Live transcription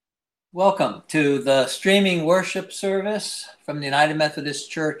Welcome to the streaming worship service from the United Methodist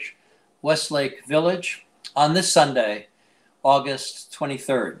Church, Westlake Village, on this Sunday, August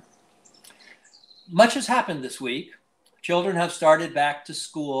 23rd. Much has happened this week. Children have started back to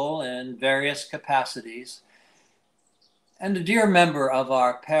school in various capacities, and a dear member of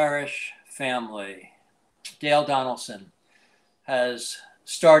our parish family, Dale Donaldson, has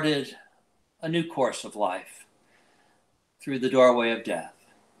started a new course of life through the doorway of death.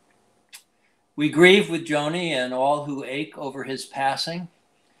 We grieve with Joni and all who ache over his passing,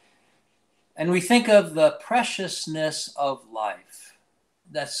 and we think of the preciousness of life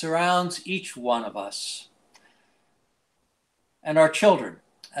that surrounds each one of us and our children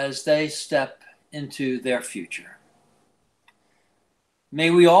as they step into their future. May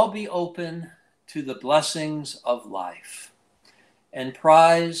we all be open to the blessings of life and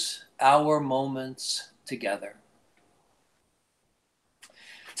prize our moments together.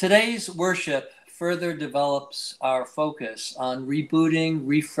 Today's worship further develops our focus on rebooting,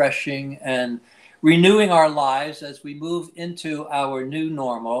 refreshing, and renewing our lives as we move into our new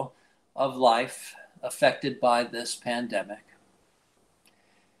normal of life affected by this pandemic.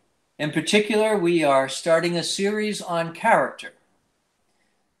 In particular, we are starting a series on character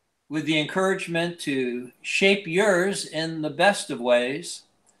with the encouragement to shape yours in the best of ways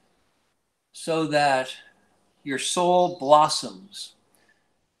so that your soul blossoms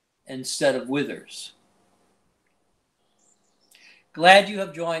instead of withers. Glad you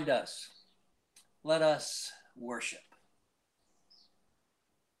have joined us. Let us worship.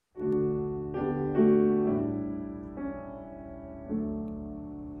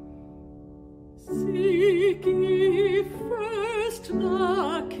 Seek ye first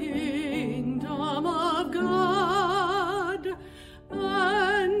the kingdom of God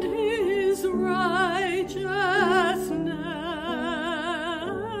and his righteousness,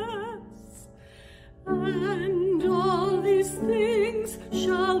 and all these things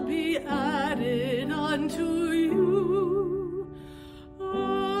shall be added unto you.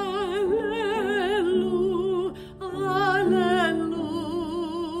 Alleluia, alleluia.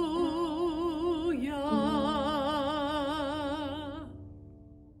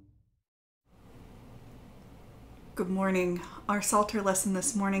 Good morning. Our Psalter lesson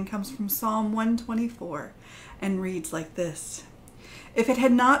this morning comes from Psalm 124 and reads like this. If it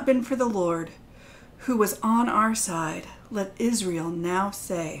had not been for the Lord, who was on our side, let Israel now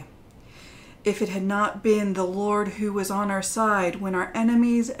say. If it had not been the Lord who was on our side when our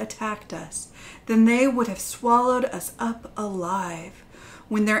enemies attacked us, then they would have swallowed us up alive.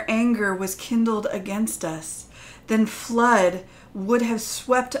 When their anger was kindled against us, then flood would have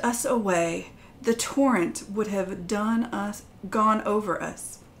swept us away. The torrent would have gone over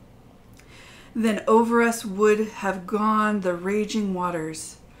us. Then over us would have gone the raging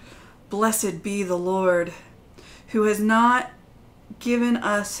waters. Blessed be the Lord, who has not given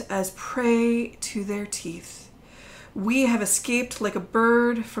us as prey to their teeth. We have escaped like a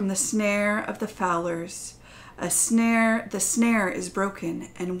bird from the snare of the fowlers. The snare is broken,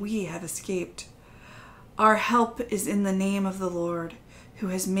 and we have escaped. Our help is in the name of the Lord, who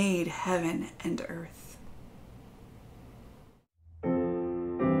has made heaven and earth.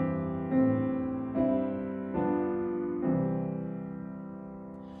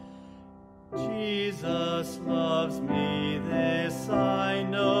 Jesus loves me, this I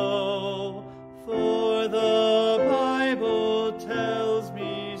know, for the Bible tells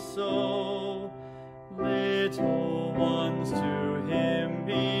me so. Little ones to him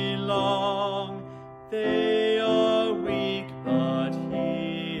belong, they are weak, but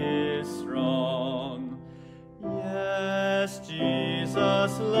he is strong. Yes,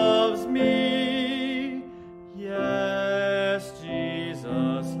 Jesus loves me, yes,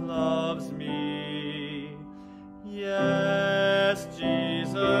 Jesus loves me. Yes,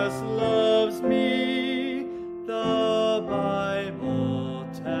 Jesus loves me. The Bible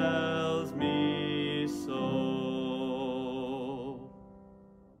tells me so.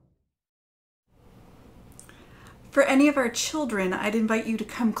 For any of our children, I'd invite you to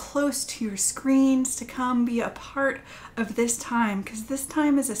come close to your screens, to come be a part of this time, because this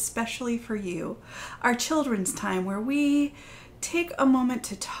time is especially for you. Our children's time, where we take a moment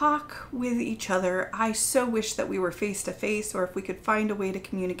to talk with each other. I so wish that we were face to face, or if we could find a way to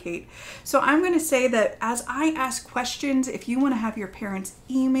communicate. So I'm going to say that as I ask questions, if you want to have your parents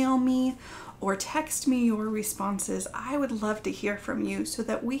email me or text me your responses, I would love to hear from you so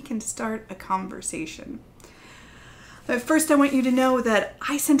that we can start a conversation. But first, I want you to know that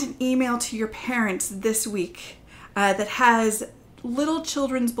I sent an email to your parents this week that has little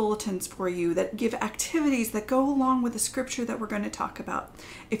children's bulletins for you that give activities that go along with the scripture that we're going to talk about.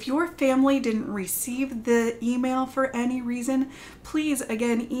 If your family didn't receive the email for any reason, please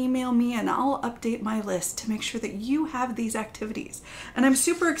again email me and I'll update my list to make sure that you have these activities. And I'm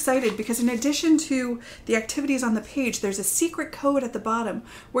super excited because in addition to the activities on the page, there's a secret code at the bottom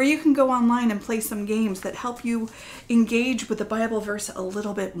where you can go online and play some games that help you engage with the Bible verse a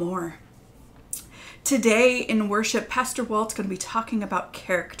little bit more. Today in worship, Pastor Walt's going to be talking about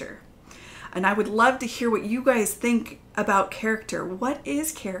character. And I would love to hear what you guys think about character. What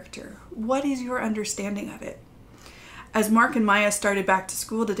is character? What is your understanding of it? As Mark and Maya started back to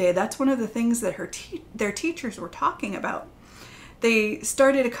school today, that's one of the things that their teachers were talking about. They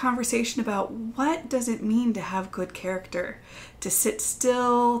started a conversation about what does it mean to have good character, to sit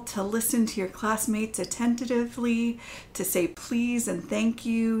still, to listen to your classmates attentively, to say please and thank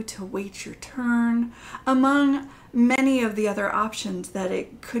you, to wait your turn, among many of the other options that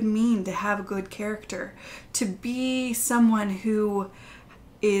it could mean to have good character, to be someone who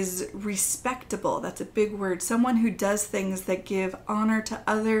is respectable. That's a big word. Someone who does things that give honor to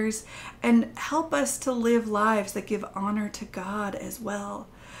others and help us to live lives that give honor to God as well.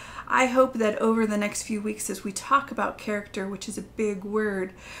 I hope that over the next few weeks as we talk about character, which is a big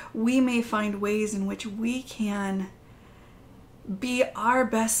word, we may find ways in which we can be our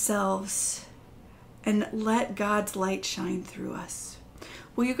best selves and let God's light shine through us.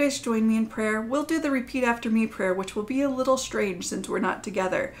 Will you guys join me in prayer? We'll do the repeat after me prayer, which will be a little strange since we're not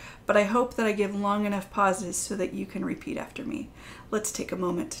together, but I hope that I give long enough pauses so that you can repeat after me. Let's take a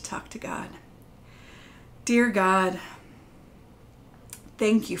moment to talk to God. Dear God,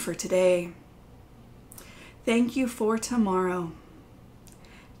 thank you for today. Thank you for tomorrow.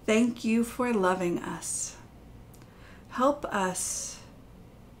 Thank you for loving us. Help us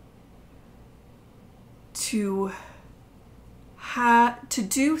to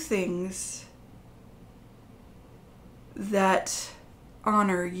do things that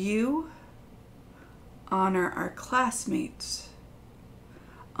honor you, honor our classmates,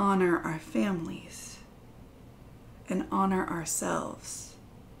 honor our families, and honor ourselves.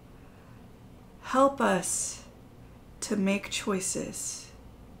 Help us to make choices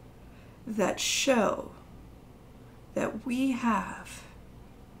that show that we have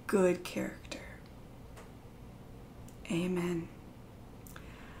good character. Amen.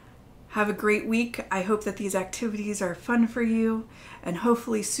 Have a great week. I hope that these activities are fun for you, and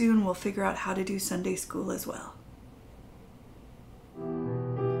hopefully soon we'll figure out how to do Sunday school as well.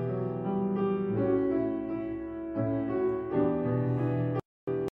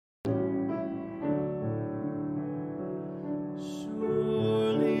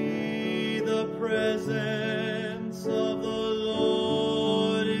 Surely the presence of the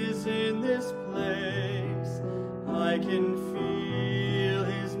Lord is in this place. I can feel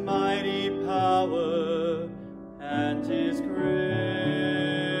his mighty power and his grace.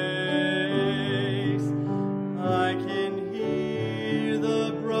 I can hear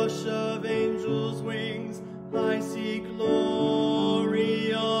the brush of angels' wings. I see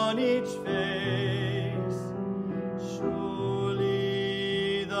glory on each face.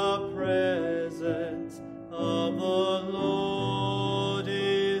 Surely the presence of the Lord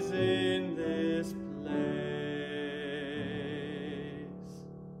is in this place.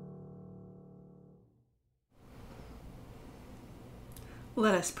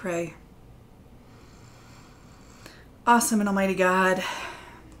 Let us pray. Awesome and almighty God,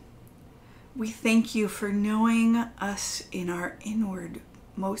 we thank you for knowing us in our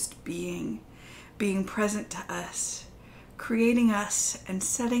inwardmost being present to us, creating us and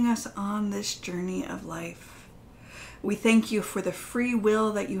setting us on this journey of life. We thank you for the free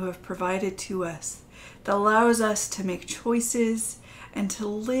will that you have provided to us that allows us to make choices and to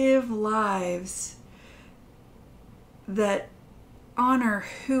live lives that honor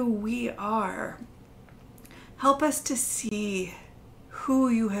who we are. Help us to see who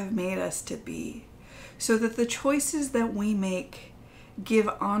you have made us to be, so that the choices that we make give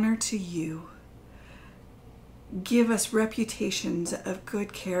honor to you. Give us reputations of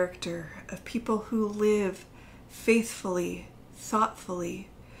good character, of people who live faithfully, thoughtfully,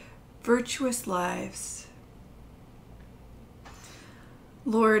 virtuous lives.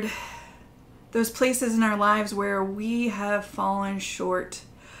 Lord, those places in our lives where we have fallen short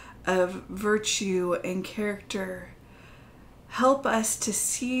of virtue and character, help us to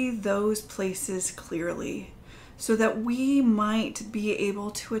see those places clearly so that we might be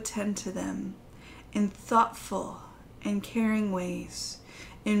able to attend to them in thoughtful and caring ways,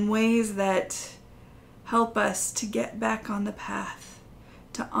 in ways that help us to get back on the path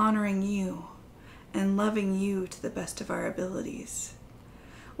to honoring you and loving you to the best of our abilities.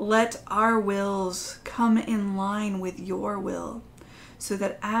 Let our wills come in line with your will, so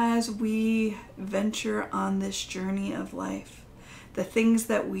that as we venture on this journey of life, the things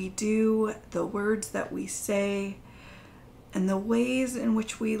that we do, the words that we say, and the ways in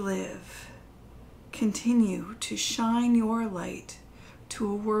which we live continue to shine your light to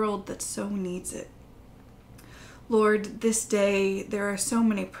a world that so needs it. Lord, this day there are so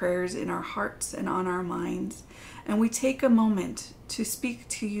many prayers in our hearts and on our minds, and we take a moment to speak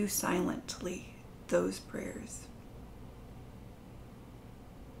to you silently those prayers.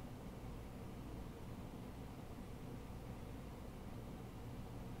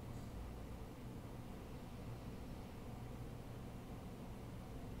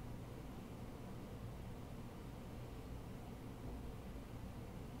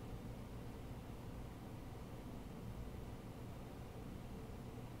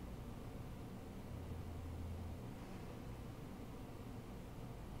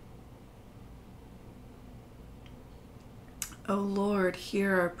 O Lord,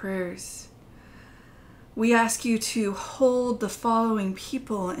 hear our prayers. We ask you to hold the following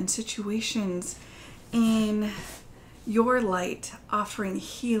people and situations in your light, offering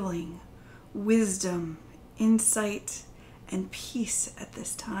healing, wisdom, insight, and peace at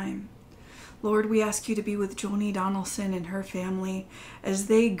this time. Lord, we ask you to be with Joni Donaldson and her family as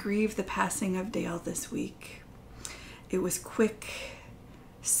they grieve the passing of Dale this week. It was quick,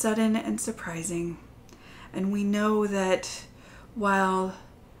 sudden, and surprising. And we know that while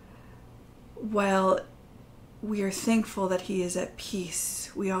we are thankful that he is at peace,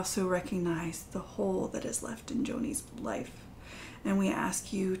 we also recognize the hole that is left in Joni's life. And we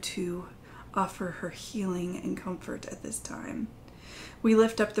ask you to offer her healing and comfort at this time. We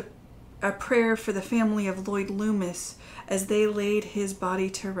lift up a prayer for the family of Lloyd Loomis as they laid his body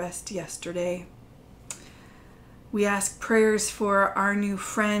to rest yesterday. We ask prayers for our new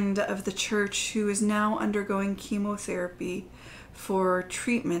friend of the church who is now undergoing chemotherapy for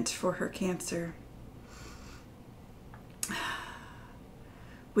treatment for her cancer.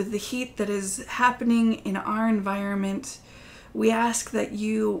 With the heat that is happening in our environment, we ask that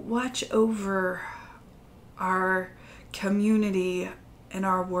you watch over our community and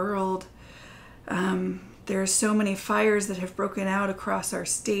our world. There are so many fires that have broken out across our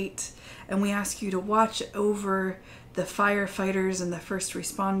state, and we ask you to watch over the firefighters and the first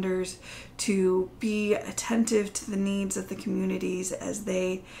responders to be attentive to the needs of the communities as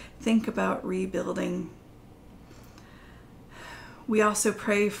they think about rebuilding. We also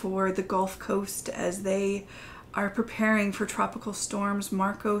pray for the Gulf Coast as they are preparing for tropical storms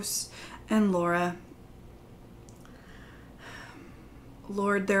Marcos and Laura.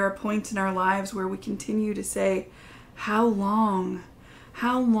 Lord, there are points in our lives where we continue to say, how long?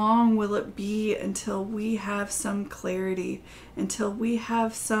 How long will it be until we have some clarity, until we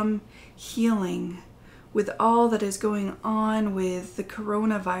have some healing with all that is going on with the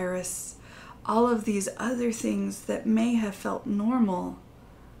coronavirus, all of these other things that may have felt normal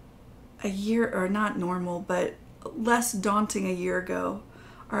a year, or not normal, but less daunting a year ago,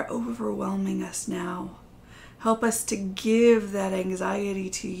 are overwhelming us now. Help us to give that anxiety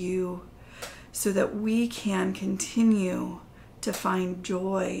to you so that we can continue to find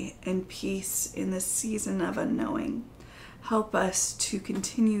joy and peace in this season of unknowing. Help us to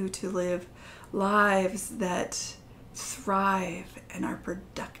continue to live lives that thrive and are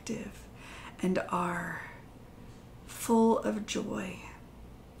productive and are full of joy,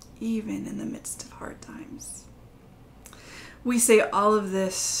 even in the midst of hard times. We say all of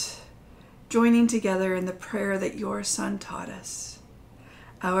this, joining together in the prayer that your Son taught us.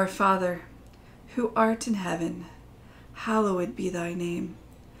 Our Father, who art in heaven, hallowed be thy name.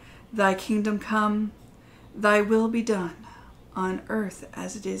 Thy kingdom come, thy will be done, on earth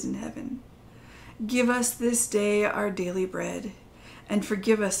as it is in heaven. Give us this day our daily bread, and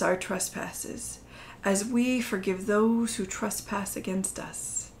forgive us our trespasses, as we forgive those who trespass against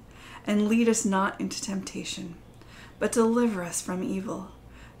us. And lead us not into temptation, but deliver us from evil.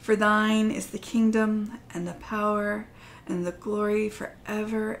 For thine is the kingdom, and the power, and the glory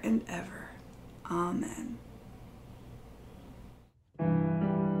forever and ever. Amen.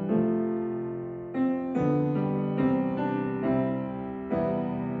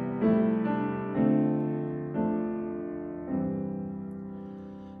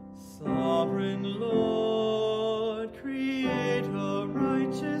 Sovereign Lord, Creator,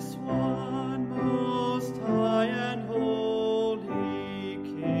 righteous one, most high and holy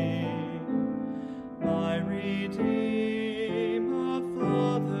King, my Redeemer,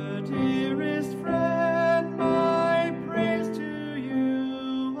 Father, dearest friend, my praise to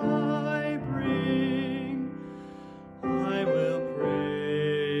you I bring.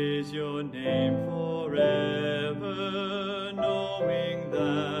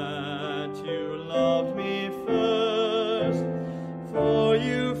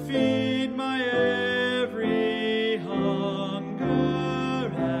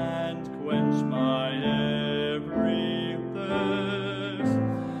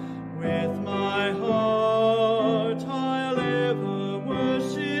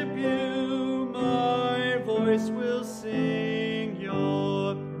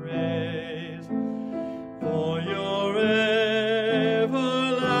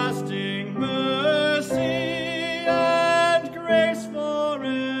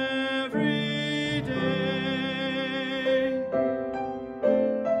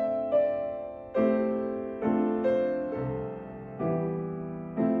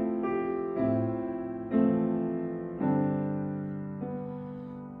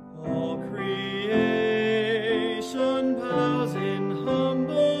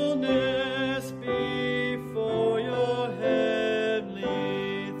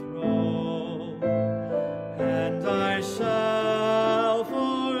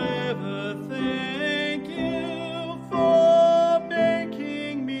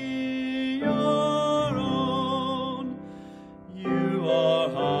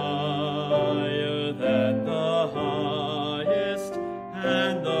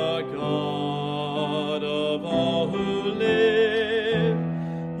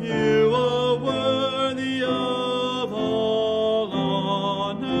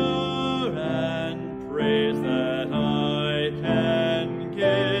 honor and praise that I can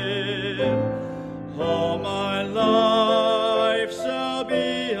give. All my life shall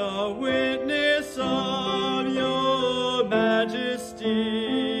be a witness of your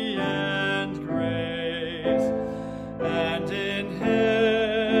majesty and grace, and in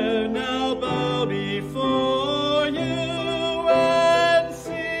heaven I'll bow before you and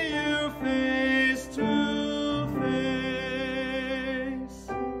see you face to face.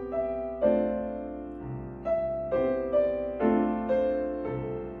 Amen.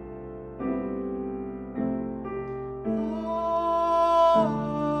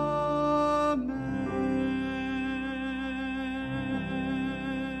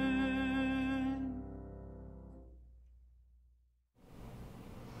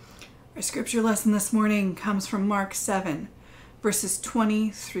 Our scripture lesson this morning comes from Mark 7, verses 20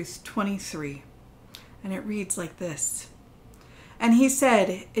 through 23. And it reads like this. And he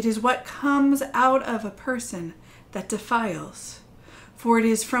said, "It is what comes out of a person that defiles, for it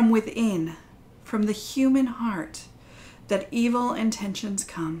is from within, from the human heart, that evil intentions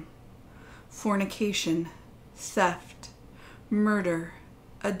come: fornication, theft, murder,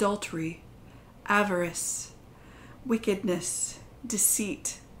 adultery, avarice, wickedness,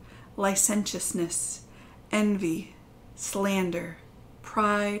 deceit, licentiousness, envy, slander,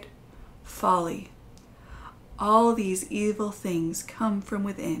 pride, folly. All these evil things come from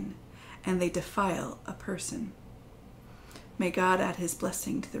within, and they defile a person." May God add his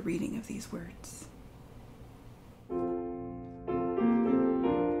blessing to the reading of these words.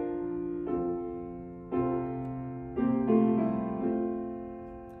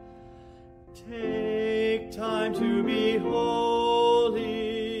 Take time to be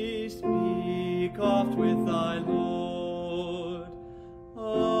holy, speak oft with thy Lord,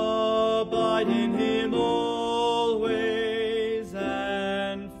 abide in him always,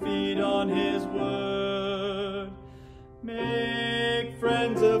 and feed on his word. Make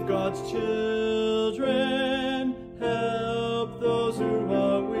friends of God's children, help those who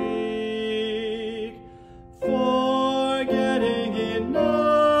are weak, forgetting in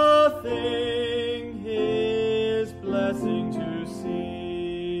nothing his blessing to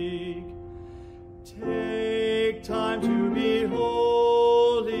seek. Take time to be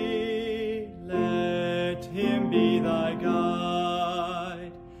holy, let him be thy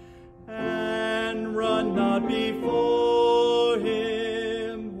guide, and run not before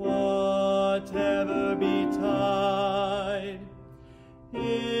him, whatever betide.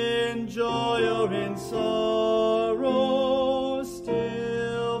 In joy or in sorrow,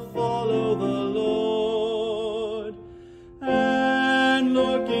 still follow the Lord, and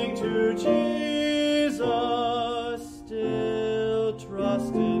looking to Jesus, still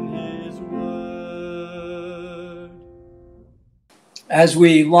trust in his word. As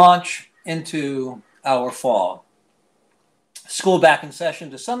we launch into our fall, school back in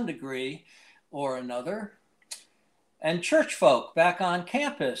session to some degree or another, and church folk back on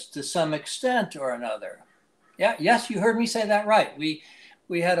campus to some extent or another. Yes, you heard me say that right. We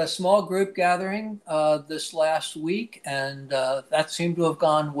had a small group gathering this last week, and that seemed to have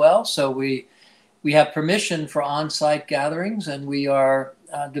gone well. So we have permission for on-site gatherings, and we are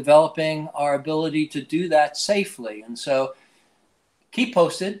developing our ability to do that safely. And so keep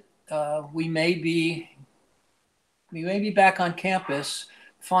posted. We may be back on campus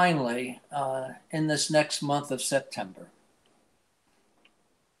finally in this next month of September.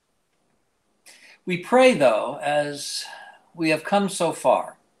 We pray, though, as we have come so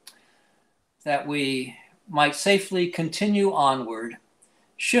far, that we might safely continue onward,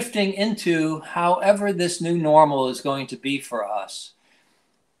 shifting into however this new normal is going to be for us.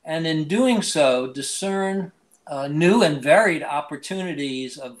 And in doing so, discern new and varied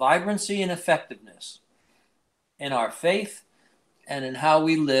opportunities of vibrancy and effectiveness in our faith and in how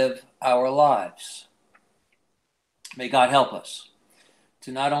we live our lives. May God help us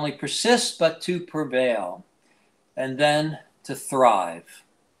to not only persist, but to prevail, and then to thrive.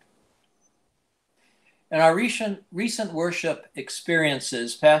 In our recent worship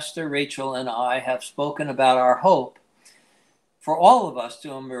experiences, Pastor Rachel and I have spoken about our hope for all of us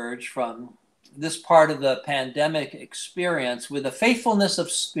to emerge from this part of the pandemic experience with a faithfulness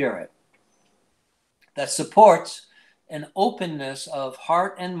of spirit that supports an openness of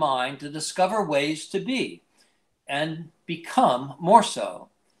heart and mind to discover ways to be and become more so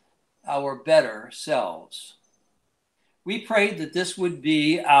our better selves. We prayed that this would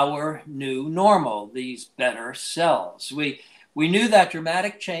be our new normal, these better selves. We knew that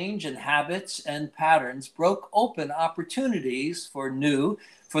dramatic change in habits and patterns broke open opportunities for new,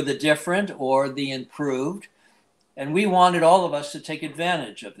 for the different or the improved, And we wanted all of us to take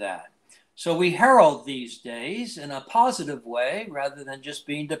advantage of that. So we herald these days in a positive way rather than just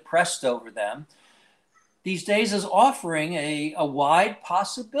being depressed over them. These days is offering a wide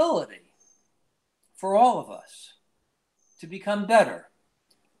possibility for all of us to become better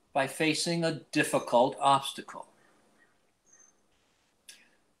by facing a difficult obstacle.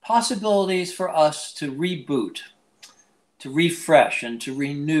 Possibilities for us to reboot, to refresh, and to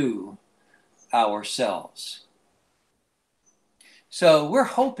renew ourselves. So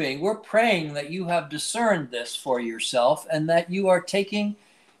we're praying that you have discerned this for yourself and that you are taking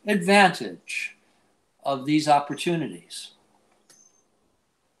advantage of these opportunities.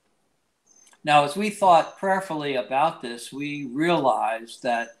 Now, as we thought prayerfully about this, we realized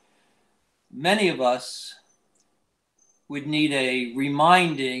that many of us would need a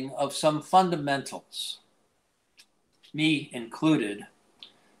reminding of some fundamentals, me included,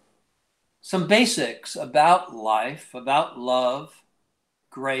 some basics about life, about love,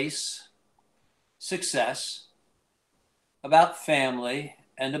 grace, success, about family,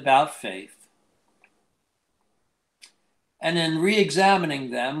 and about faith. And in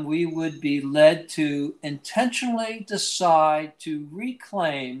re-examining them, we would be led to intentionally decide to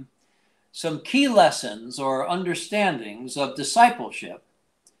reclaim some key lessons or understandings of discipleship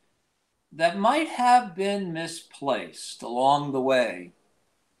that might have been misplaced along the way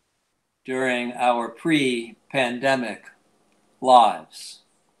during our pre-pandemic lives.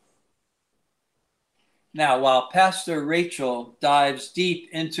 Now, while Pastor Rachel dives deep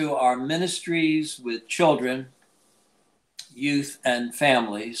into our ministries with children, youth, and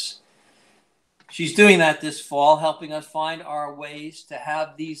families, she's doing that this fall, helping us find our ways to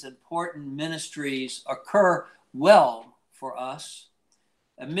have these important ministries occur well for us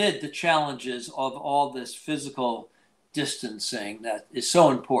amid the challenges of all this physical distancing that is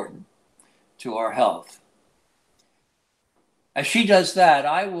so important to our health. As she does that,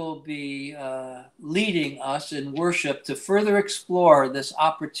 I will be leading us in worship to further explore this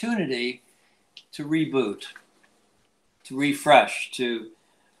opportunity to reboot, to refresh, to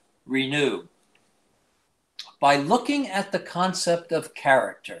renew, by looking at the concept of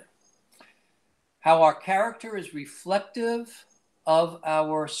character, how our character is reflective of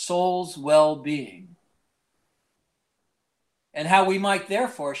our soul's well-being, and how we might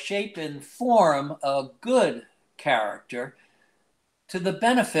therefore shape and form a good character to the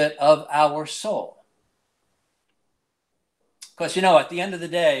benefit of our soul. Because, at the end of the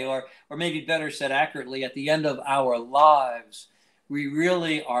day, or maybe better said accurately, at the end of our lives, we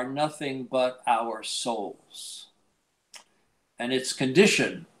really are nothing but our souls. And its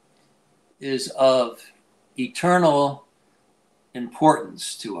condition is of eternal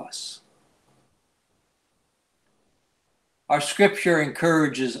importance to us. Our scripture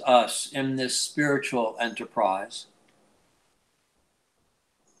encourages us in this spiritual enterprise.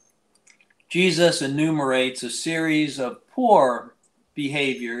 Jesus enumerates a series of poor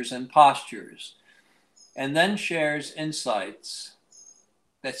behaviors and postures, and then shares insights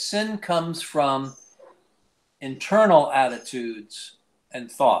that sin comes from internal attitudes and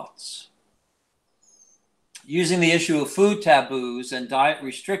thoughts. Using the issue of food taboos and diet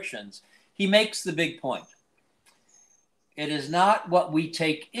restrictions, he makes the big point. It is not what we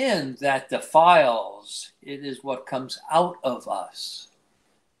take in that defiles, it is what comes out of us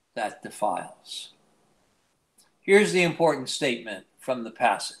that defiles. Here's the important statement from the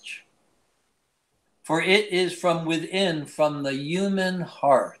passage. For it is from within, from the human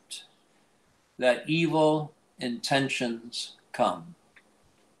heart, that evil intentions come.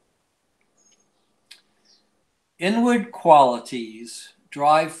 Inward qualities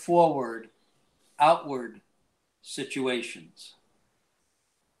drive forward outward situations.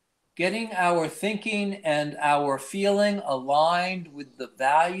 Getting our thinking and our feeling aligned with the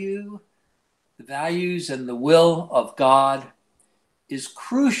values and the will of God is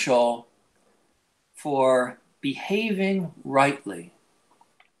crucial for behaving rightly.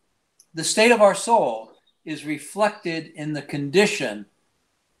 The state of our soul is reflected in the condition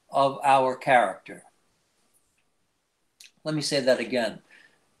of our character. Let me say that again.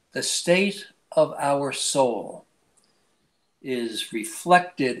 The state of our soul is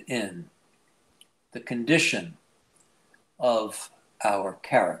reflected in the condition of our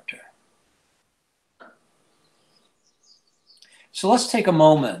character. So let's take a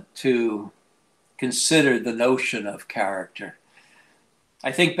moment to consider the notion of character.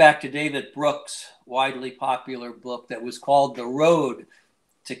 I think back to David Brooks' widely popular book that was called The Road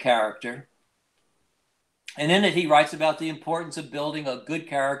to Character. And in it, he writes about the importance of building a good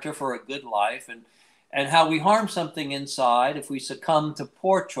character for a good life, and how we harm something inside if we succumb to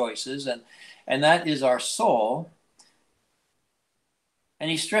poor choices, and that is our soul, And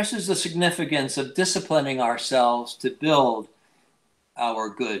he stresses the significance of disciplining ourselves to build our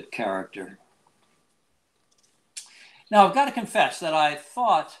good character. Now, I've got to confess that I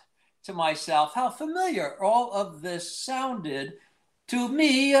thought to myself how familiar all of this sounded to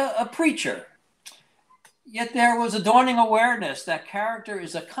me, a preacher. Yet there was a dawning awareness that character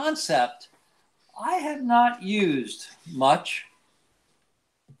is a concept I have not used much.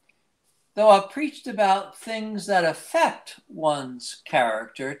 Though I've preached about things that affect one's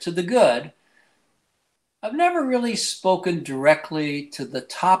character to the good, I've never really spoken directly to the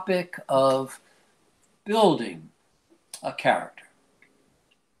topic of building a character.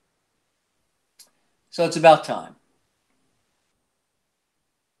 So it's about time.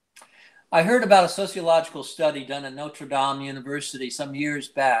 I heard about a sociological study done at Notre Dame University some years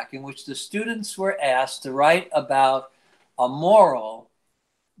back in which the students were asked to write about a moral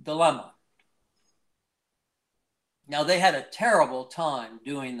dilemma. Now, they had a terrible time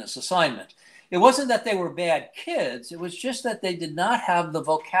doing this assignment. It wasn't that they were bad kids, it was just that they did not have the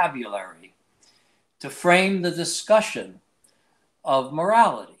vocabulary to frame the discussion of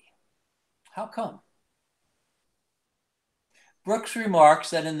morality. How come? Brooks remarks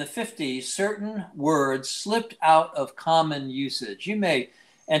that in the 50s, certain words slipped out of common usage. You may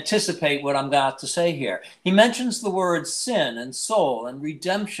anticipate what I'm about to say here. He mentions the words sin and soul and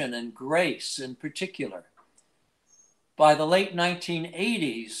redemption and grace in particular. By the late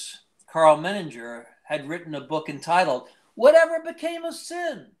 1980s, Carl Menninger had written a book entitled, Whatever Became of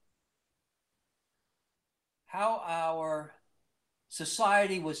Sin? How our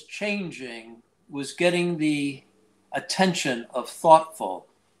society was changing, was getting the attention of thoughtful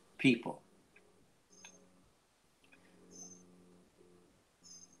people.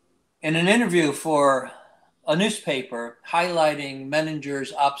 In an interview for a newspaper highlighting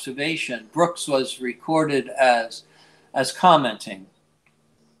Menninger's observation, Brooks was recorded as commenting,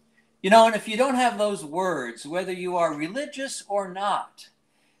 and if you don't have those words, whether you are religious or not,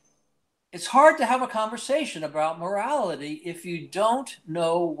 it's hard to have a conversation about morality if you don't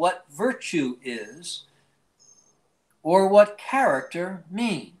know what virtue is or what character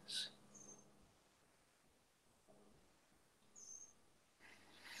means.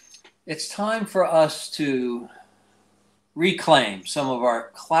 It's time for us to reclaim some of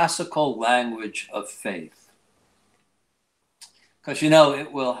our classical language of faith, because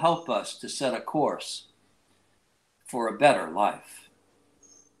it will help us to set a course for a better life.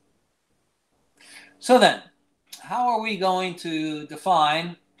 So then, how are we going to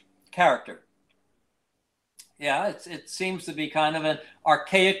define character? Yeah, it seems to be kind of an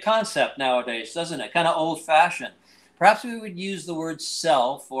archaic concept nowadays, doesn't it? Kind of old-fashioned. Perhaps we would use the word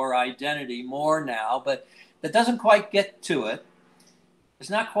self or identity more now, but that doesn't quite get to it.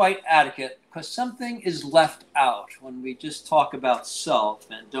 It's not quite adequate because something is left out when we just talk about self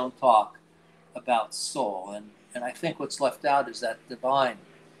and don't talk about soul. And I think what's left out is that divine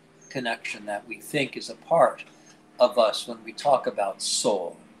connection that we think is a part of us when we talk about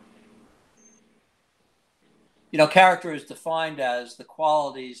soul. Character is defined as the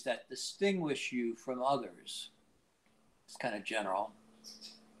qualities that distinguish you from others. It's kind of general.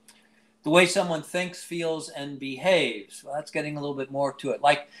 The way someone thinks, feels, and behaves. Well, that's getting a little bit more to it.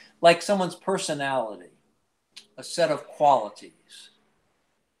 Like someone's personality, a set of qualities.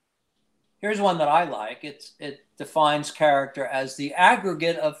 Here's one that I like. It defines character as the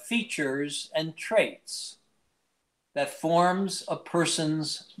aggregate of features and traits that forms a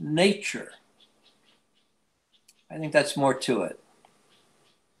person's nature. I think that's more to it.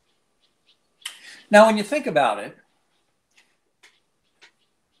 Now, when you think about it,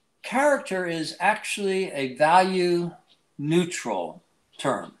 character is actually a value-neutral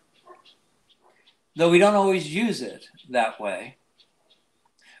term, though we don't always use it that way.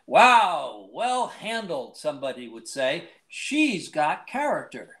 Wow, well handled, somebody would say. She's got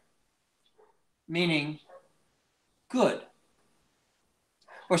character, meaning good.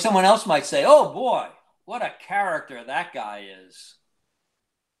 Or someone else might say, oh boy, what a character that guy is,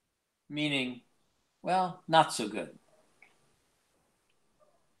 meaning, well, not so good.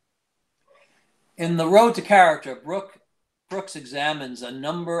 In The Road to Character, Brooks examines a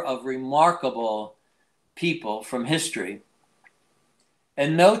number of remarkable people from history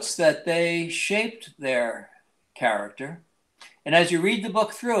and notes that they shaped their character. And as you read the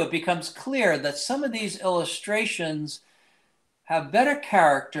book through, it becomes clear that some of these illustrations have better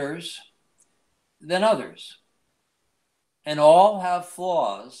characters than others, and all have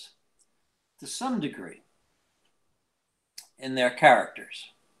flaws to some degree in their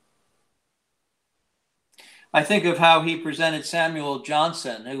characters. I think of how he presented Samuel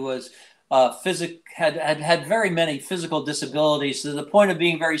Johnson, who was had very many physical disabilities to the point of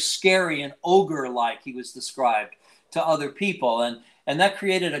being very scary and ogre-like, he was described to other people. And that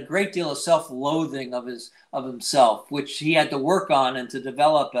created a great deal of self-loathing of himself, which he had to work on and to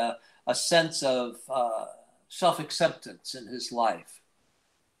develop a sense of self-acceptance in his life.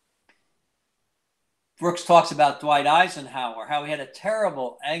 Brooks talks about Dwight Eisenhower, how he had a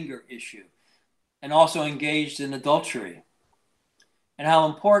terrible anger issue and also engaged in adultery, and how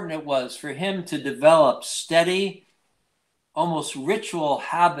important it was for him to develop steady, almost ritual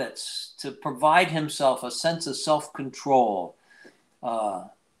habits to provide himself a sense of self-control,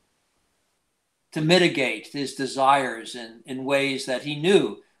 to mitigate his desires in ways that he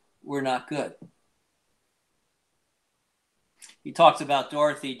knew were not good. He talks about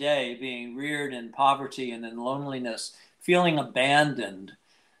Dorothy Day being reared in poverty and in loneliness, feeling abandoned,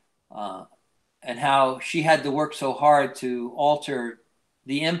 and how she had to work so hard to alter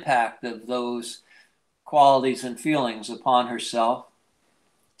the impact of those qualities and feelings upon herself,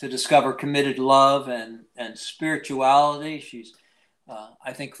 to discover committed love and spirituality. She's,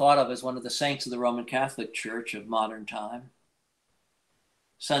 I think, thought of as one of the saints of the Roman Catholic Church of modern time.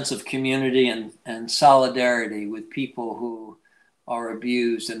 Sense of community and solidarity with people who are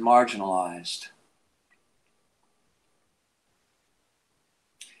abused and marginalized.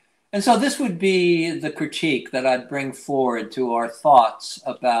 And so this would be the critique that I'd bring forward to our thoughts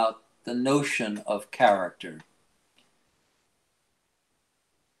about the notion of character.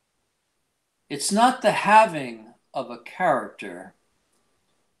 It's not the having of a character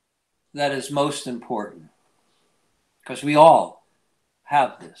that is most important, because we all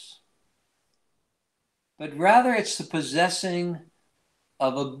have this. But rather it's the possessing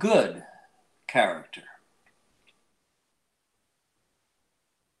of a good character.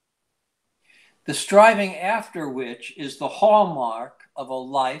 The striving after which is the hallmark of a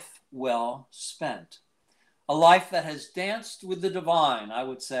life well spent. A life that has danced with the divine, I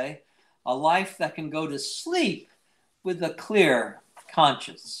would say. A life that can go to sleep with a clear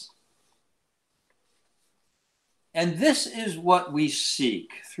conscience. And this is what we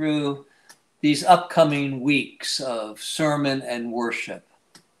seek through these upcoming weeks of sermon and worship.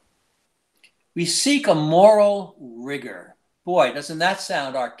 We seek a moral rigor. Boy, doesn't that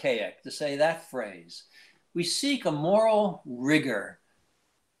sound archaic to say that phrase? We seek a moral rigor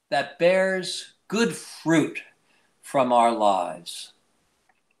that bears good fruit from our lives.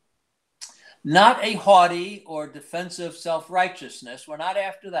 Not a haughty or defensive self-righteousness, we're not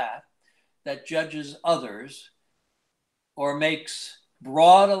after that judges others or makes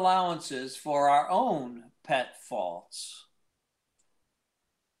broad allowances for our own pet faults.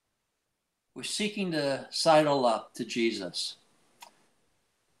 We're seeking to sidle up to Jesus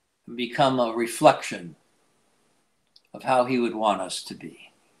and become a reflection of how he would want us to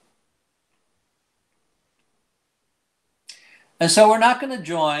be. And so we're not going to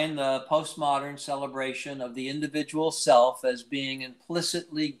join the postmodern celebration of the individual self as being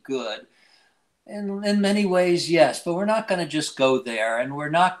implicitly good. In many ways, yes, but we're not going to just go there, and we're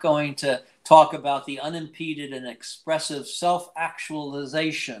not going to talk about the unimpeded and expressive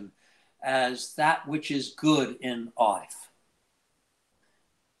self-actualization as that which is good in life.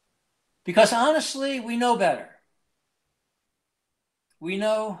 Because honestly, we know better. We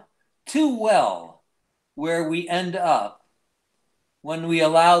know too well where we end up when we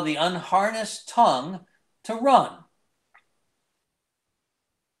allow the unharnessed tongue to run.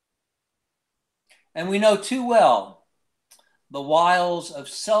 And we know too well the wiles of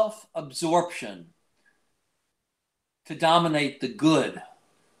self-absorption to dominate the good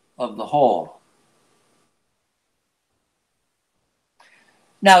of the whole.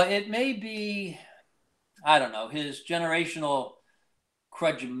 Now, it may be, I don't know, his generational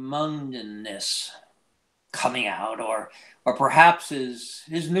curmudgeonness coming out, or perhaps his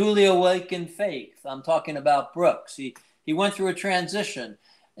newly awakened faith. I'm talking about Brooks. He went through a transition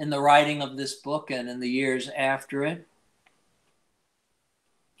in the writing of this book and in the years after it.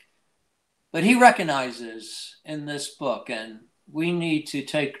 But he recognizes in this book, and we need to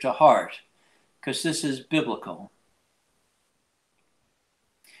take to heart, because this is biblical,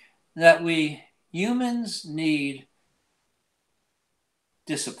 that we humans need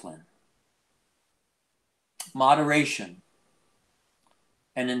discipline, moderation,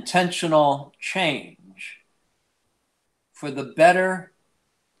 and intentional change for the better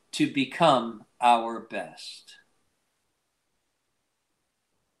to become our best.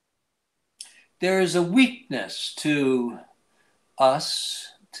 There is a weakness to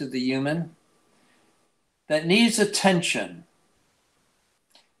us, to the human, that needs attention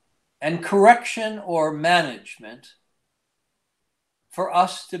and correction or management for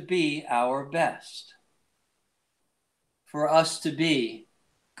us to be our best, for us to be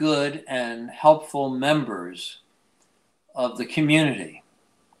good and helpful members of the community.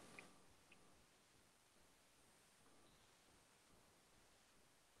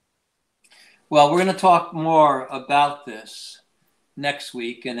 Well, we're going to talk more about this next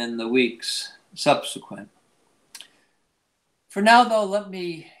week and in the weeks subsequent. For now, though, let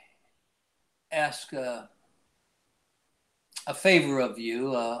me ask a favor of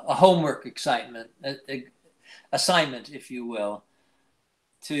you, a homework assignment, if you will,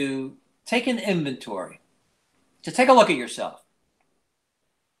 to take an inventory, to take a look at yourself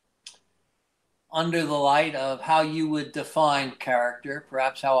under the light of how you would define character,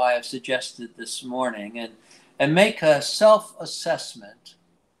 perhaps how I have suggested this morning, and make a self-assessment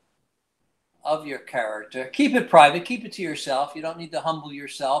of your character. Keep it private, keep it to yourself. You don't need to humble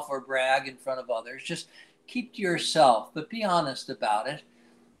yourself or brag in front of others. Just keep to yourself, but be honest about it.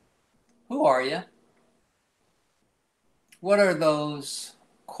 Who are you? What are those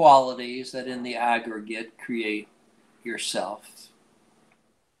qualities that in the aggregate create yourself?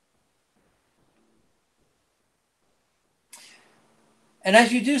 And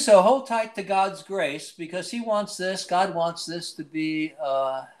as you do so, hold tight to God's grace, because God wants this to be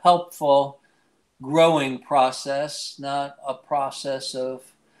a helpful, growing process, not a process of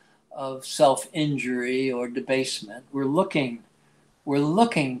self-injury or debasement. We're looking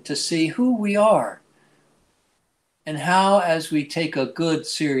to see who we are and how, as we take a good,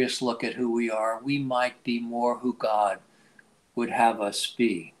 serious look at who we are, we might be more who God would have us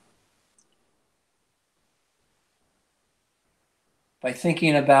be. By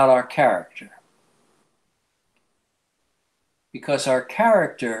thinking about our character. Because our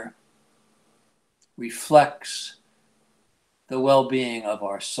character reflects the well-being of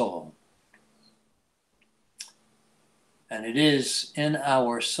our soul. And it is in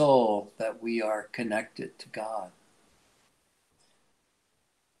our soul that we are connected to God.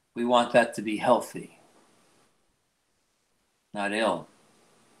 We want that to be healthy, not ill.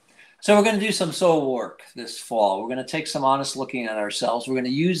 So we're going to do some soul work this fall. We're going to take some honest looking at ourselves. We're going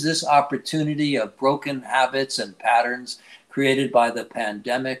to use this opportunity of broken habits and patterns created by the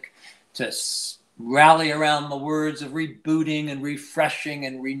pandemic to rally around the words of rebooting and refreshing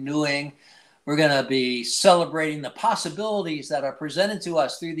and renewing. We're going to be celebrating the possibilities that are presented to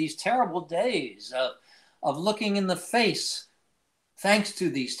us through these terrible days of looking in the face, thanks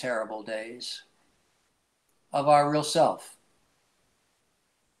to these terrible days, of our real self.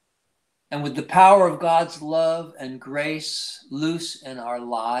 And with the power of God's love and grace loose in our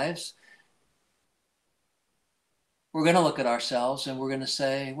lives, we're going to look at ourselves and we're going to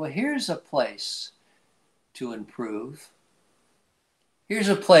say, well, here's a place to improve. Here's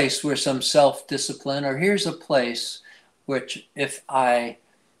a place where some self-discipline, or here's a place which, if I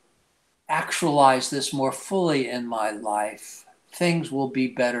actualize this more fully in my life, things will be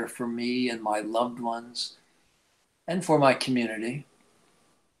better for me and my loved ones and for my community.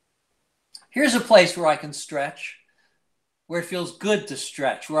 Here's a place where I can stretch, where it feels good to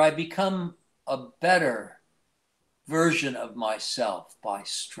stretch, where I become a better version of myself by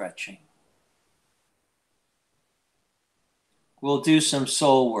stretching. We'll do some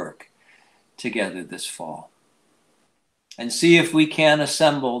soul work together this fall and see if we can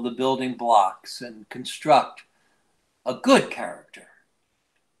assemble the building blocks and construct a good character.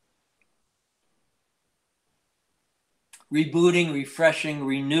 Rebooting, refreshing,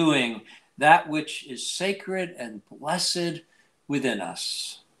 renewing that which is sacred and blessed within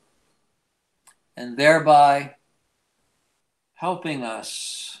us, and thereby helping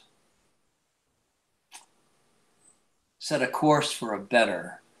us set a course for a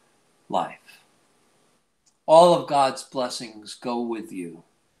better life. All of God's blessings go with you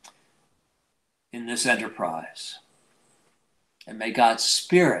in this enterprise, and may God's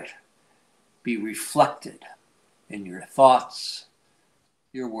Spirit be reflected in your thoughts,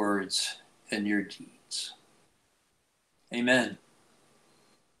 your words, and your deeds. Amen.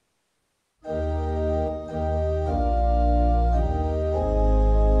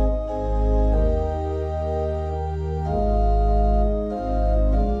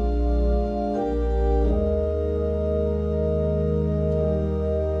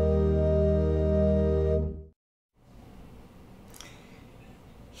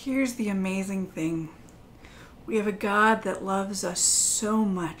 Here's the amazing thing. We have a God that loves us so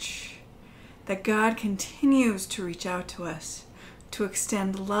much, that God continues to reach out to us, to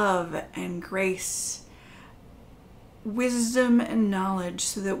extend love and grace, wisdom and knowledge,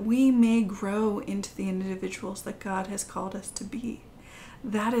 so that we may grow into the individuals that God has called us to be.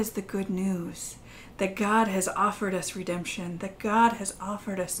 That is the good news, that God has offered us redemption, that God has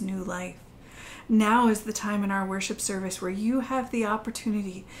offered us new life. Now is the time in our worship service where you have the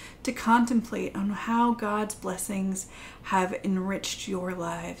opportunity to contemplate on how God's blessings have enriched your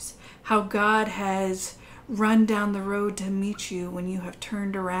lives, how God has run down the road to meet you when you have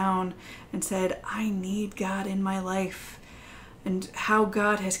turned around and said, I need God in my life, and how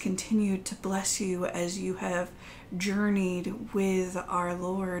God has continued to bless you as you have journeyed with our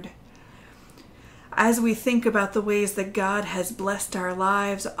Lord. As we think about the ways that God has blessed our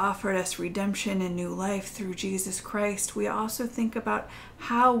lives, offered us redemption and new life through Jesus Christ, we also think about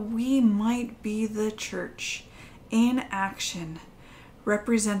how we might be the church in action,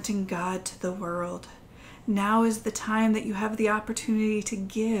 representing God to the world. Now is the time that you have the opportunity to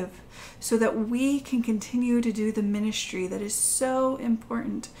give so that we can continue to do the ministry that is so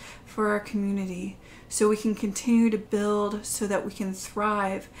important for our community, so we can continue to build, so that we can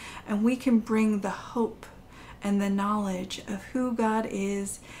thrive, and we can bring the hope and the knowledge of who God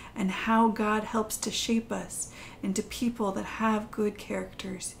is and how God helps to shape us into people that have good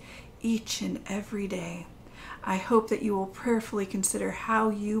characters each and every day. I hope that you will prayerfully consider how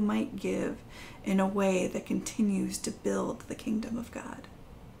you might give in a way that continues to build the kingdom of God.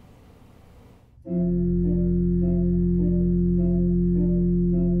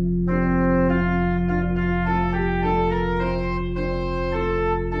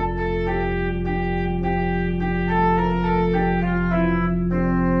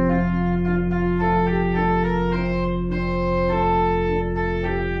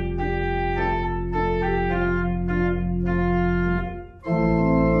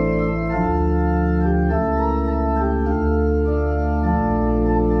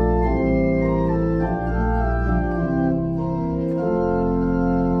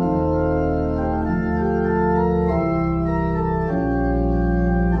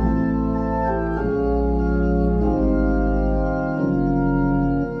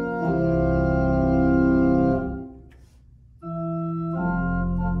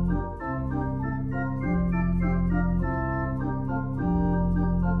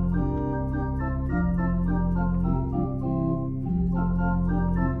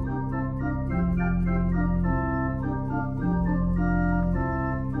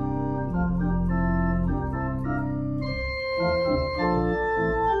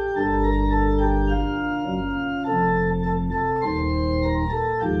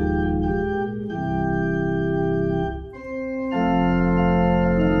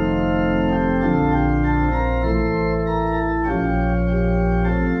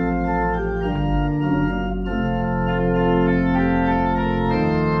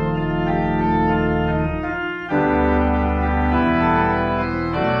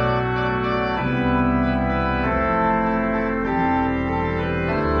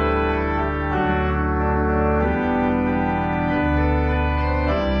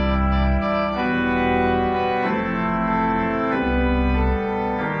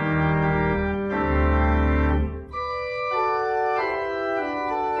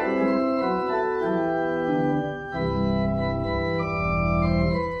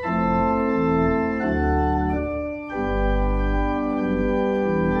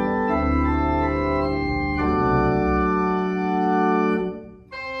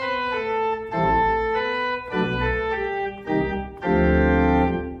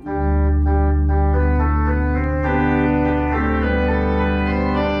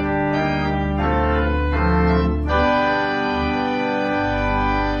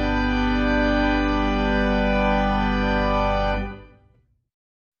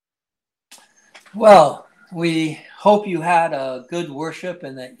 Well, we hope you had a good worship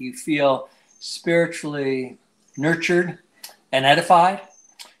and that you feel spiritually nurtured and edified,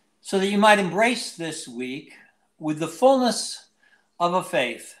 so that you might embrace this week with the fullness of a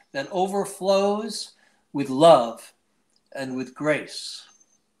faith that overflows with love and with grace.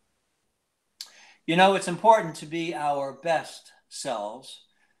 You know, it's important to be our best selves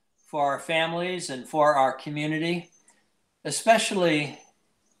for our families and for our community, especially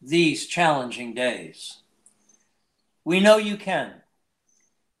these challenging days. We know you can.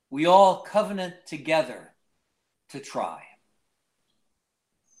 We all covenant together to try.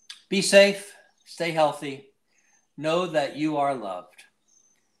 Be safe, stay healthy, know that you are loved.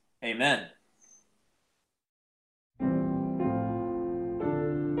 Amen.